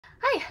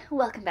Hi,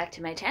 welcome back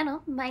to my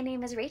channel. My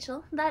name is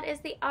Rachel, that is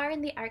the R in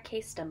the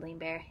RK Stumbling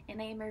Bear,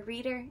 and I am a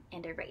reader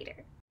and a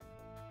writer.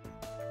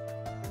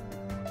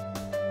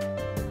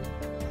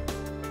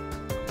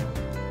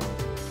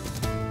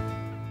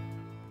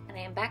 And I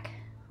am back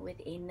with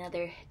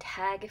another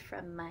tag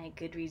from my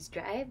Goodreads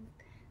drive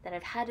that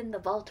I've had in the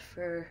vault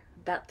for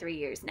about 3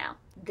 years now.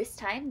 This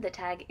time the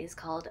tag is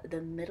called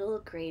the Middle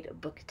Grade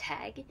Book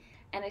Tag,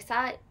 and I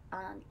saw it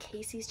on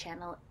Casey's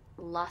channel,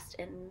 Lost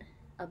in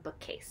a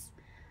Bookcase.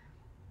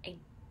 I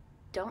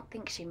don't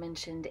think she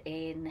mentioned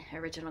an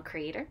original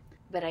creator,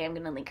 but I am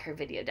going to link her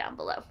video down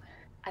below.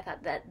 I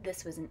thought that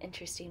this was an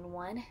interesting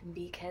one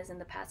because in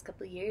the past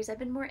couple of years I've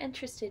been more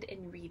interested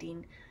in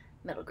reading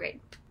middle grade.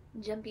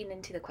 Jumping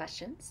into the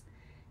questions.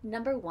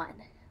 Number 1,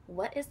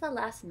 what is the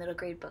last middle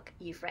grade book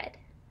you've read?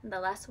 And the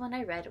last one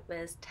I read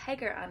was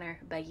Tiger Honor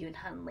by Yoon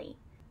Hun Lee.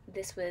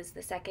 This was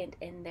the second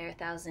in their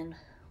 1,000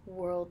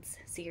 Worlds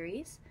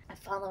series,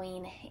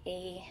 following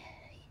a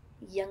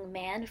young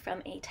man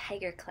from a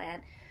tiger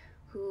clan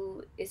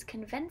who is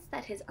convinced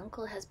that his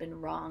uncle has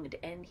been wronged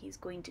and he's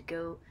going to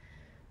go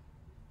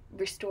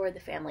restore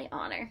the family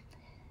honor.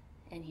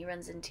 And he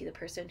runs into the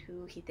person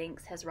who he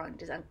thinks has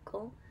wronged his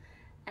uncle,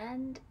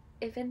 and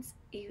events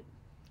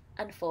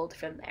unfold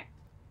from there.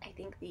 I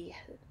think the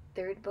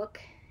third book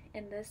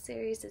in this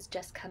series has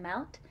just come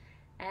out,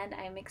 and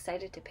I'm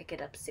excited to pick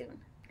it up soon.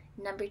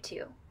 Number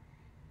 2,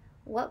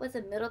 what was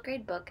a middle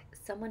grade book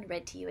someone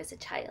read to you as a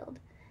child?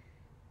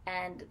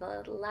 And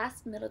the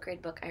last middle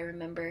grade book I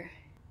remember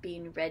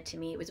being read to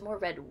me, it was more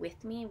read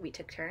with me, we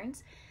took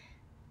turns,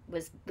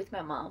 was with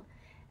my mom,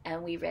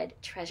 and we read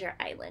Treasure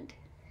Island.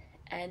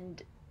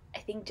 And I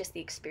think just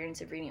the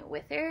experience of reading it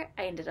with her,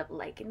 I ended up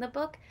liking the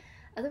book.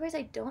 Otherwise,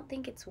 I don't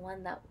think it's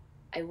one that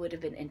I would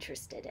have been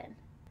interested in.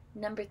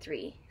 Number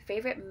 3,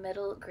 favorite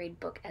middle grade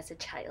book as a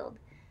child.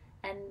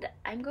 And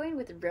I'm going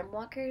with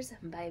Rimwalkers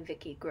by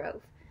Vicki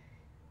Grove.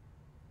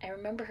 I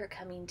remember her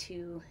coming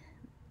to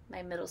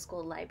my middle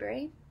school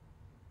library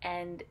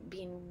and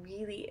being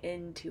really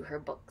into her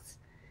books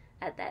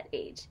at that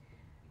age.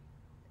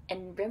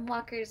 And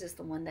Rimwalkers is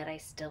the one that I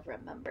still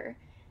remember.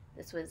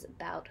 This was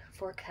about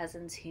 4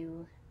 cousins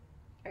who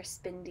are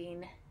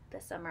spending the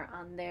summer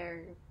on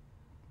their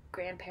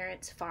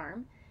grandparents'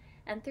 farm,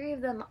 and 3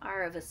 of them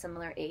are of a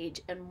similar age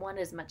and 1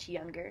 is much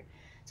younger.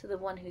 So the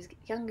one who's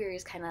younger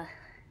is kind of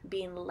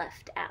being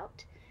left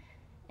out.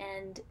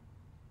 And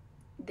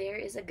there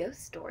is a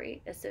ghost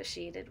story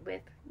associated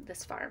with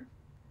this farm.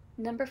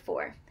 Number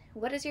 4,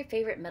 what is your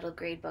favorite middle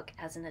grade book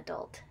as an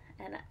adult?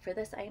 And for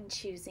this I am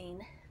choosing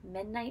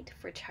Midnight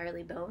for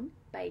Charlie Bone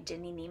by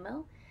Jenny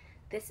Nemo.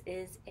 This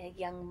is a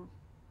young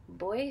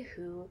boy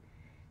who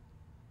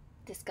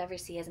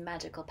discovers he has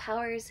magical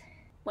powers.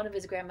 One of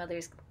his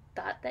grandmothers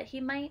thought that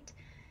he might,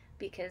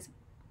 because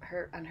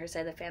on her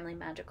side of the family,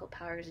 magical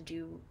powers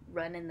do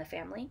run in the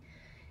family.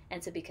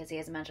 And so because he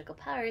has magical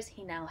powers,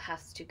 he now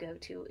has to go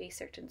to a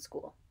certain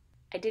school.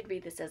 I did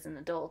read this as an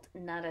adult,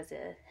 not as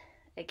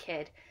a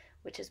kid,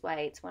 which is why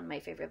it's one of my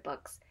favorite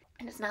books.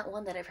 And it's not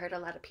one that I've heard a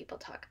lot of people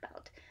talk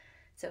about.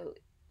 So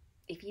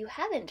if you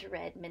haven't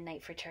read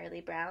Midnight for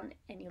Charlie Brown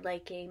and you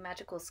like a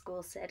magical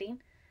school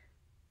setting,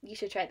 you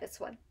should try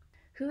this one.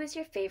 Who is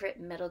your favorite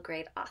middle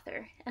grade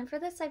author? And for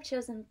this I've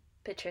chosen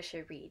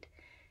Patricia Reed.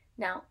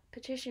 Now,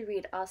 Patricia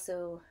Reed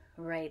also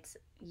writes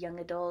young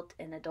adult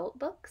and adult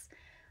books,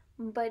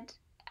 but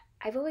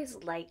I've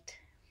always liked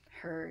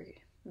her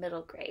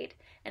middle grade.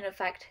 And in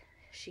fact,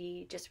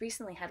 she just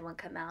recently had one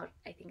come out.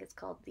 I think it's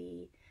called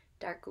The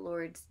Dark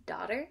Lord's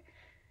Daughter,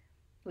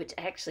 which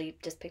I actually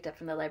just picked up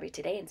from the library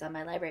today and it's on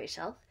my library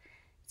shelf,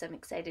 so I'm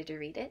excited to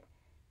read it.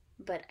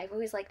 But I've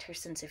always liked her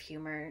sense of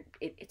humor.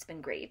 It's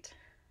been great.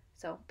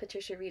 So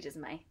Patricia Reed is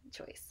my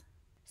choice.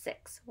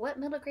 6, what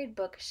middle grade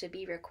book should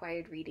be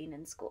required reading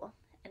in school?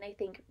 And I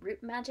think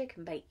Root Magic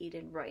by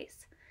Eden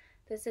Royce.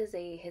 This is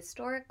a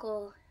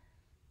historical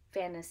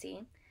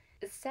fantasy.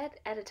 It's set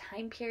at a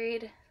time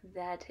period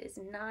that is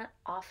not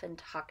often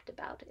talked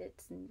about.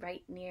 It's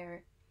right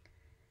near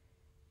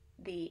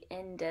the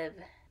end of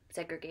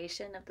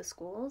segregation of the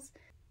schools,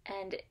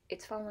 and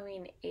it's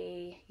following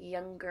a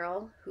young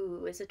girl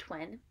who is a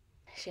twin.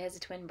 She has a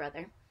twin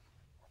brother,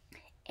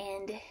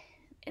 and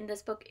in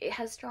this book it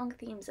has strong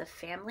themes of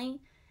family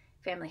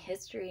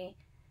history,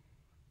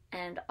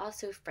 and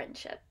also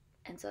friendship.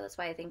 And so that's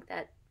why I think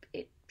that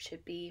it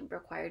should be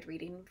required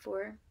reading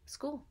for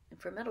school and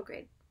for middle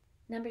grade.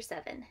 Number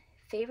 7,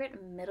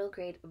 favorite middle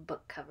grade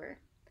book cover.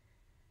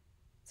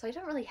 So I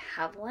don't really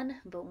have one,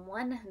 but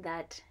one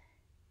that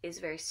is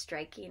very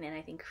striking and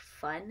I think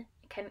fun,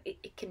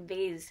 it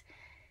conveys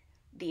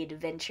the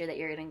adventure that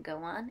you're going to go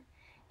on,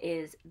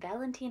 is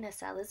Valentina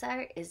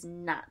Salazar is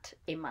Not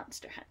a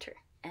Monster Hunter.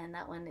 And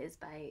that one is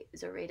by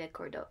Zoraida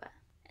Cordova.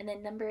 And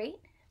then number 8,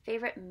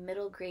 favorite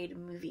middle grade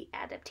movie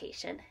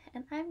adaptation.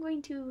 And I'm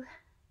going to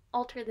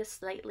alter this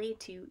slightly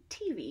to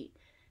TV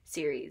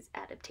series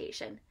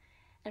adaptation.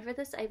 And for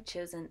this I've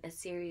chosen A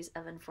Series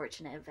of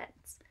Unfortunate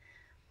Events.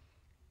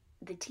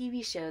 The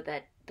TV show,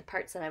 that the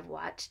parts that I've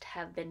watched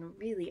have been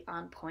really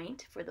on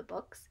point for the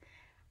books.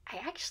 I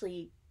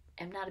actually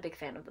am not a big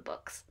fan of the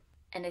books.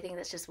 And I think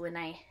that's just when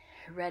I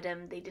read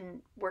them, they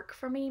didn't work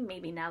for me.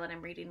 Maybe now that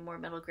I'm reading more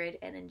middle grade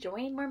and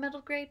enjoying more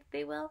middle grade,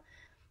 they will.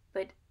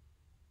 But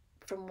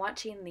from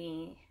watching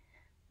the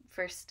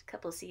first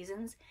couple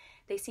seasons,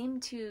 they seem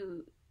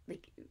to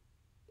like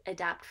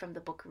adapt from the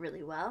book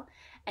really well,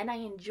 and I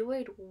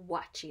enjoyed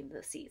watching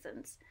the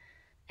seasons.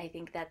 I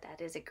think that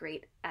that is a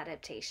great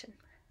adaptation.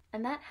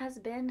 And that has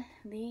been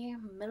the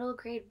middle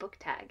grade book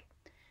tag.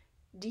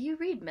 Do you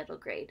read middle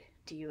grade?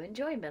 Do you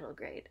enjoy middle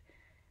grade?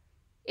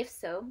 If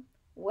so,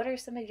 what are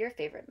some of your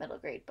favorite middle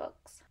grade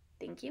books?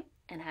 Thank you,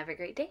 and have a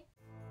great day.